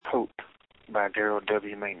by Daryl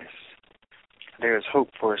W. Manus. There is hope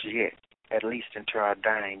for us yet, at least until our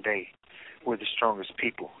dying day. We're the strongest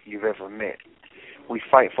people you've ever met. We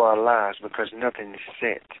fight for our lives because nothing is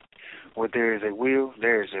set. Where there is a will,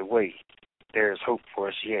 there is a way. There is hope for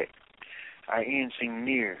us yet. Our end seem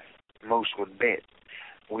near, most would bet.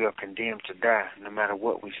 We are condemned to die no matter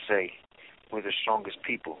what we say. We're the strongest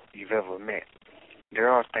people you've ever met. There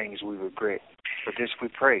are things we regret, but this we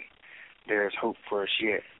pray. There is hope for us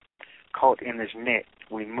yet. Caught in this net,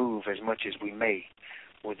 we move as much as we may.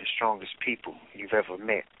 We're the strongest people you've ever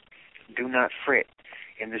met. Do not fret.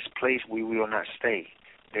 In this place we will not stay.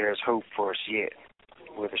 There is hope for us yet.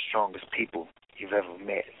 We're the strongest people you've ever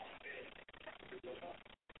met.